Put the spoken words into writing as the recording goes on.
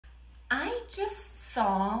just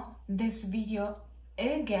saw this video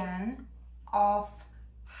again of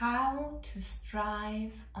how to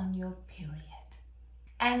strive on your period.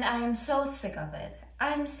 And I'm so sick of it.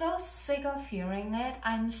 I'm so sick of hearing it.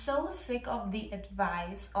 I'm so sick of the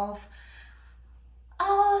advice of,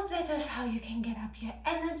 oh, that is how you can get up your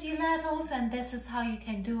energy levels, and this is how you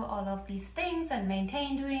can do all of these things and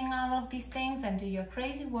maintain doing all of these things and do your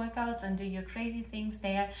crazy workouts and do your crazy things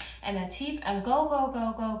there and achieve and go, go,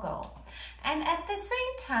 go, go, go. And at the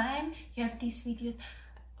same time, you have these videos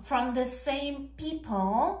from the same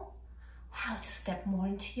people, how to step more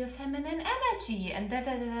into your feminine energy and da.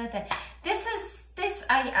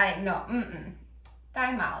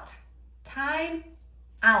 Time out. Time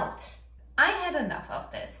out. I had enough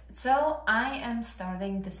of this, so I am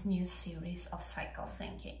starting this new series of cycle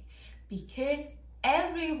syncing because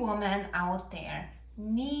every woman out there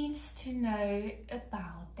needs to know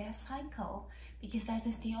about their cycle, because that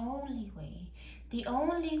is the only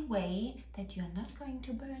way that you're not going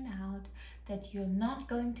to burn out, that you're not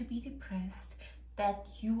going to be depressed, that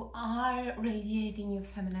you are radiating your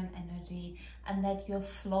feminine energy, and that you're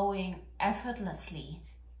flowing effortlessly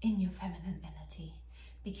in your feminine energy.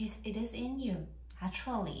 Because it is in you,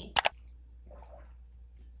 naturally.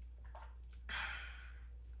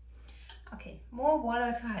 Okay, more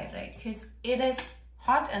water to hydrate, because it is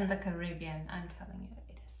hot in the Caribbean, I'm telling you,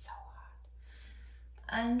 it is so hot.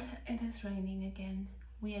 And it is raining again.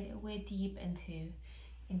 We're deep into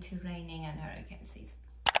raining and hurricane season.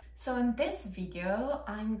 So in this video,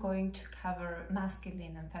 I'm going to cover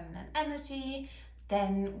masculine and feminine energy.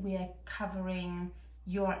 Then we are covering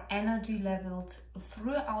your energy levels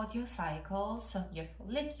throughout your cycle, so your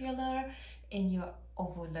follicular, in your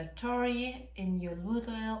ovulatory, in your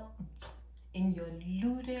luteal,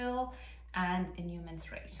 and in your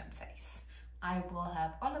menstruation phase. I will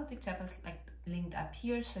have all of the chapters linked up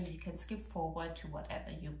here, so you can skip forward to whatever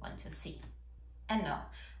you want to see. And no,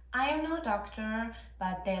 I am no doctor,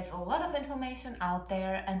 but there's a lot of information out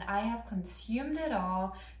there, and I have consumed it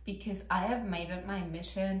all because I have made it my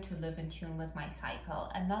mission to live in tune with my cycle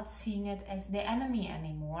and not seeing it as the enemy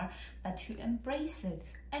anymore, but to embrace it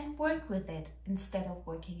and work with it instead of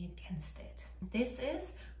working against it. This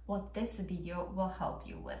is what this video will help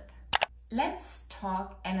you with. Let's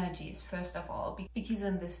talk energies first of all, because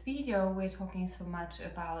in this video we're talking so much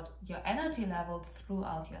about your energy levels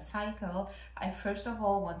throughout your cycle. I first of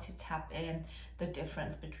all want to tap in the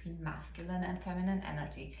difference between masculine and feminine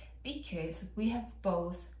energy, because we have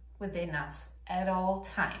both within us at all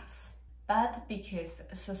times. But because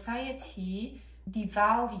society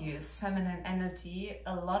devalues feminine energy,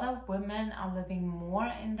 a lot of women are living more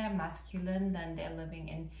in their masculine than they're living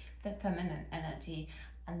in the feminine energy.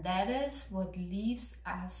 And that is what leaves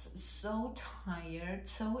us so tired,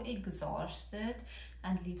 so exhausted,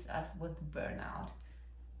 and leaves us with burnout.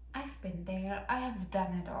 I've been there, I have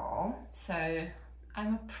done it all. So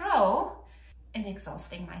I'm a pro in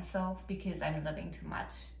exhausting myself because I'm living too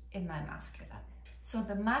much in my masculine. So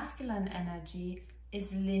the masculine energy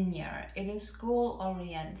is linear, it is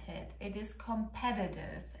goal-oriented, it is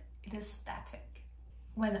competitive, it is static.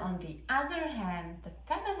 When on the other hand, the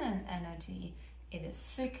feminine energy, it is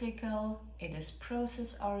cyclical, it is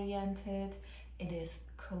process-oriented, it is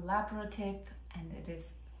collaborative, and it is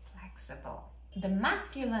flexible. The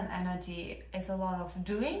masculine energy is a lot of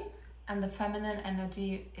doing, and the feminine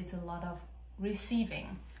energy is a lot of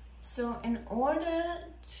receiving. So in order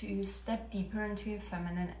to step deeper into your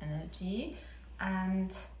feminine energy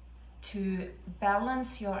and to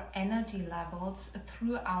balance your energy levels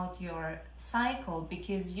throughout your cycle,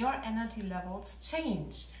 because your energy levels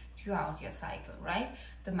change throughout your cycle, right?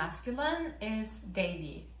 The masculine is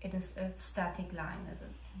daily. It is a static line.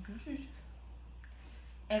 It is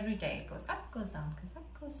every day. It goes up, goes down, goes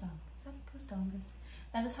up, goes down, goes up, goes down.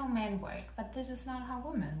 That is how men work, but this is not how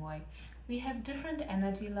women work. We have different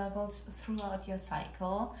energy levels throughout your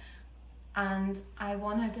cycle, and I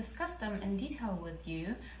want to discuss them in detail with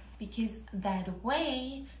you, because that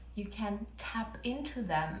way you can tap into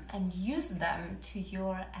them and use them to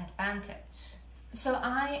your advantage. So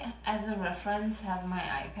I, as a reference, have my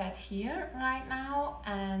iPad here right now,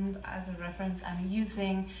 and as a reference I'm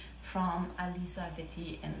using from Alisa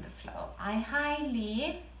Vitti in the Flow. I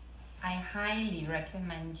highly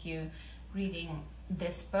recommend you reading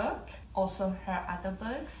this book, also her other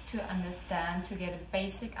books, to understand, to get a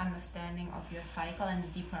basic understanding of your cycle and a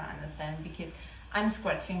deeper understanding, because I'm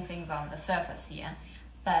scratching things on the surface here,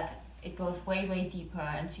 but it goes way, way deeper,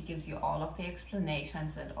 and she gives you all of the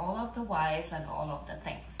explanations and all of the whys and all of the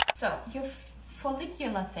things. So your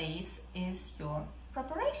follicular phase is your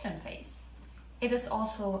preparation phase. It is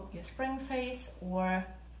also your spring phase or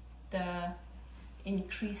the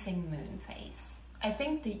increasing moon phase. I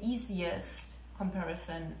think the easiest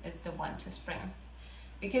comparison is the one to spring.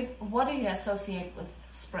 Because what do you associate with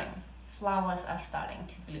spring? Flowers are starting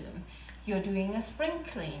to bloom. You're doing a spring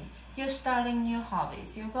clean. You're starting new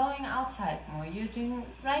hobbies. You're going outside more. You're doing,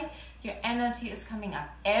 right? Your energy is coming up.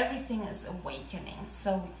 Everything is awakening.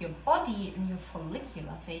 So your body in your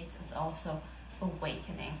follicular phase is also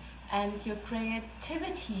awakening. And your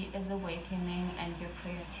creativity is awakening, and your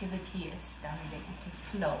creativity is starting to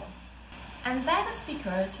flow. And that is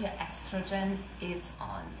because your estrogen is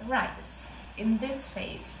on the rise. In this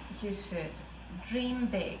phase, you should dream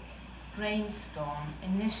big, brainstorm,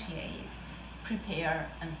 initiate, prepare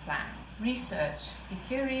and plan. Research, be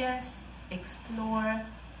curious, explore,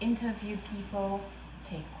 interview people,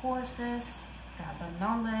 take courses, gather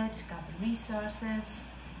knowledge, gather resources,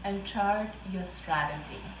 and chart your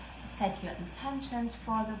strategy. Set your intentions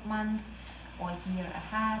for the month or year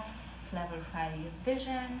ahead, clarify your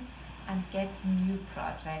vision, and get new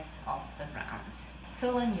projects off the ground.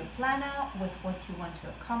 Fill in your planner with what you want to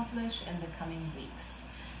accomplish in the coming weeks.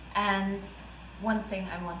 And one thing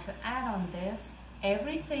I want to add on this,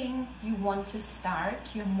 everything you want to start,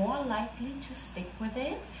 you're more likely to stick with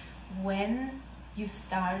it when you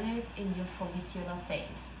started in your follicular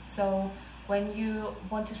phase. So when you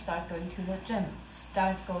want to start going to the gym,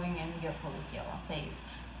 start going in your follicular phase.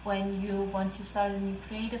 When you want to start a new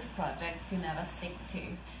creative projects you never stick to,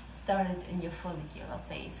 start it in your follicular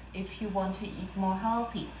phase. If you want to eat more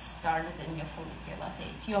healthy, start it in your follicular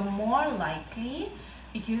phase. You're more likely,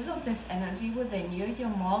 because of this energy within you, you're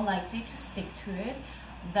more likely to stick to it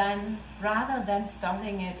rather than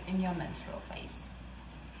starting it in your menstrual phase.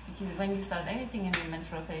 Because when you start anything in your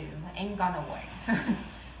menstrual phase, it ain't gonna work.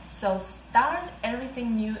 So start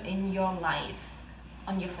everything new in your life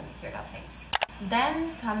on your follicular phase.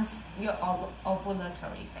 Then comes your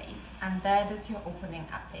ovulatory phase, and that is your opening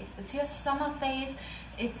up phase. It's your summer phase,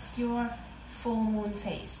 it's your full moon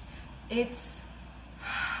phase, it's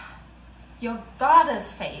your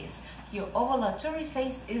goddess phase. Your ovulatory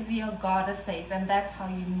phase is your goddess phase, and that's how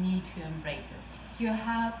you need to embrace it. You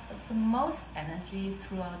have the most energy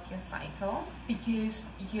throughout your cycle because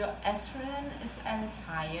your estrogen is at its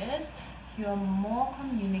highest. You're more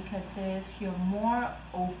communicative, you're more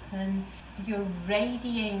open, you're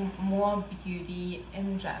radiating more beauty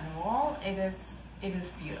in general. It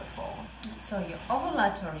is beautiful. So your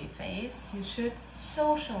ovulatory phase, you should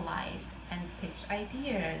socialize and pitch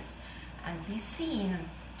ideas and be seen,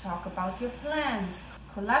 talk about your plans,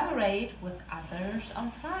 collaborate with others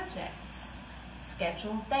on projects,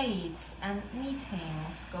 schedule dates and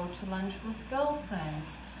meetings, go to lunch with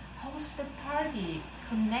girlfriends, host a party,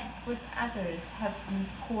 connect with others, have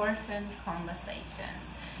important conversations.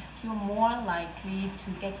 You're more likely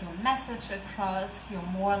to get your message across, you're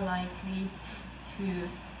more likely to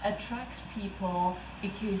attract people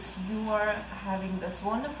because you are having this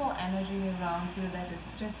wonderful energy around you that is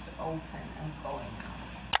just open and going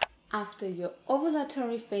out. After your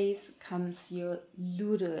ovulatory phase comes your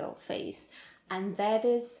luteal phase, and that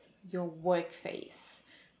is your work phase.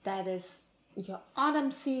 That is your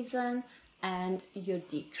autumn season and your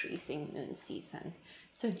decreasing moon season.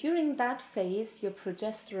 So during that phase, your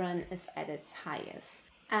progesterone is at its highest,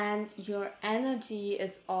 and your energy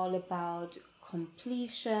is all about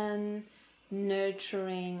completion,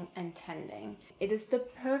 nurturing, and tending. It is the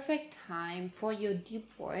perfect time for your deep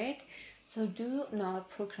work, so do not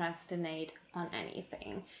procrastinate on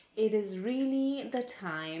anything. It is really the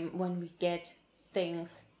time when we get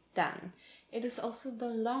things done. It is also the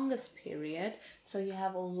longest period, so you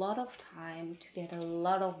have a lot of time to get a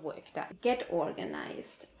lot of work done. Get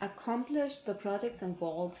organized. Accomplish the projects and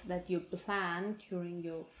goals that you plan during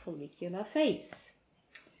your follicular phase.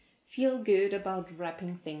 Feel good about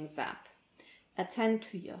wrapping things up. Attend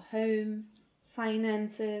to your home,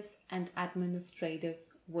 finances, and administrative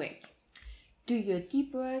work. Do your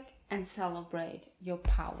deep work and celebrate your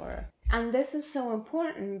power. And this is so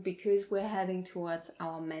important because we're heading towards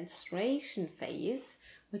our menstruation phase,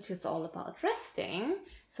 which is all about resting.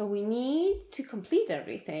 So we need to complete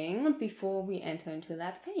everything before we enter into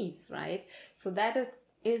that phase, right? So that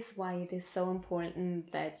is why it is so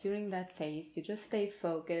important that during that phase, you just stay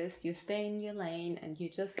focused, you stay in your lane, and you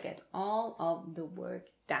just get all of the work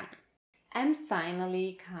done. And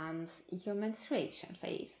finally comes your menstruation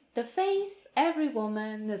phase. The phase every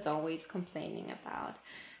woman is always complaining about.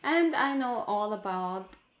 And I know all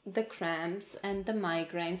about the cramps and the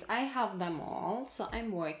migraines. I have them all, so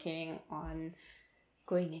I'm working on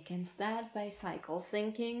going against that by cycle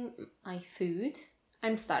syncing my food.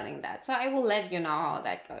 I'm starting that, so I will let you know how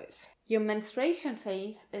that goes. Your menstruation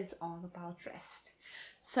phase is all about rest.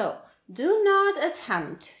 So do not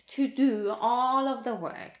attempt to do all of the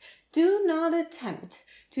work. Do not attempt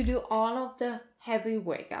to do all of the heavy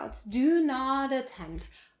workouts. Do not attempt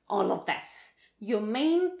all of that. Your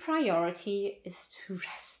main priority is to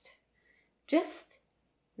rest. Just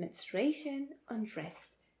menstruation and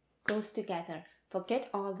rest goes together. Forget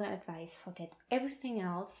all the advice. Forget everything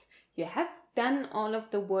else. You have done all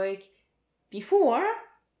of the work before,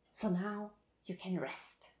 so now you can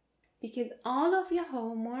rest. Because all of your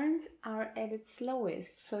hormones are at its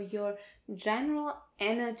lowest, so your general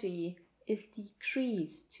energy is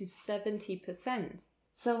decreased to 70%.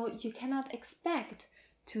 So you cannot expect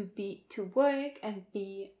to work and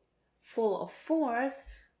be full of force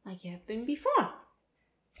like you have been before.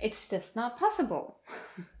 It's just not possible.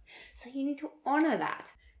 So you need to honor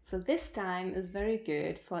that. So this time is very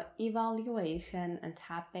good for evaluation and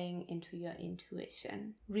tapping into your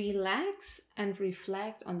intuition. Relax and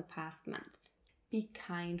reflect on the past month. Be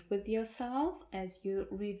kind with yourself as you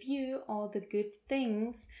review all the good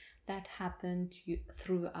things that happened to you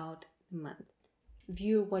throughout the month.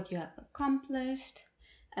 View what you have accomplished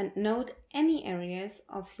and note any areas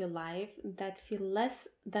of your life that feel less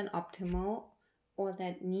than optimal or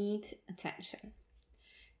that need attention.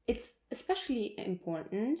 It's especially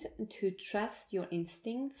important to trust your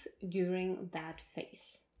instincts during that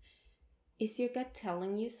phase. Is your gut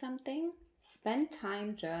telling you something? Spend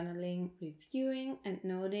time journaling, reviewing, and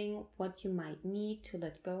noting what you might need to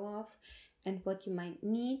let go of and what you might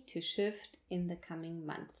need to shift in the coming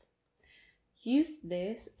month. Use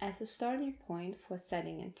this as a starting point for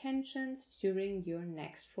setting intentions during your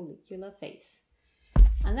next follicular phase.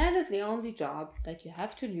 And that is the only job that you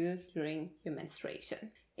have to do during your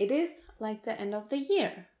menstruation. It is like the end of the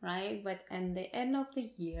year, right? But at the end of the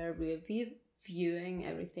year, we're reviewing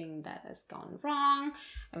everything that has gone wrong,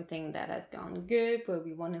 everything that has gone good, where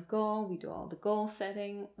we want to go. We do all the goal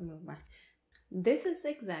setting. This is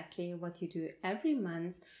exactly what you do every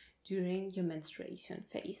month during your menstruation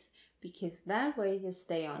phase, because that way you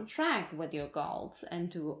stay on track with your goals and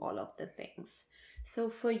do all of the things. So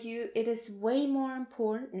for you, it is way more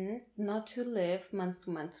important not to live month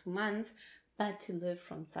to month to month, but to live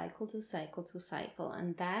from cycle to cycle to cycle.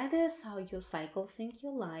 And that is how your cycles sync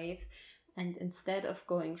your life. And instead of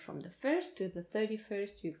going from the 1st to the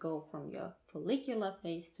 31st, you go from your follicular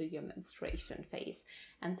phase to your menstruation phase.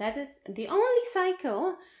 And that is the only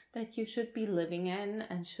cycle that you should be living in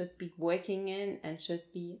and should be working in and should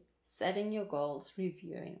be setting your goals,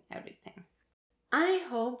 reviewing everything. I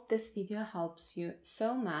hope this video helps you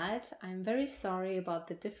so much. I'm very sorry about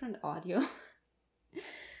the different audio.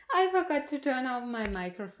 I forgot to turn off my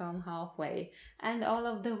microphone halfway, and all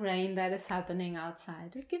of the rain that is happening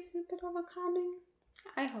outside. It gives you a bit of a calming.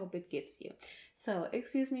 I hope it gives you. So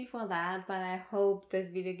excuse me for that, but I hope this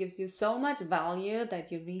video gives you so much value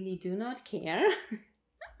that you really do not care.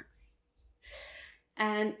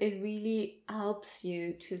 And it really helps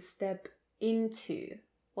you to step into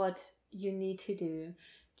what you need to do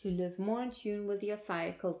to live more in tune with your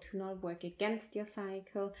cycle, to not work against your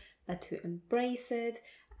cycle, but to embrace it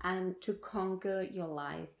and to conquer your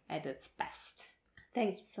life at its best.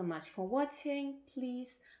 Thank you so much for watching.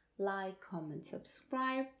 Please like, comment,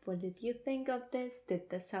 subscribe. What did you think of this? Did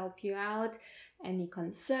this help you out? Any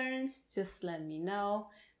concerns? Just let me know.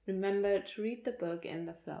 Remember to read the book In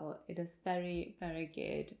the Flow. It is very, very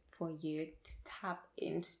good for you to tap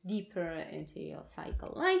deeper into your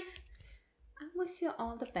cycle life. I wish you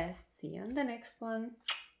all the best. See you in the next one.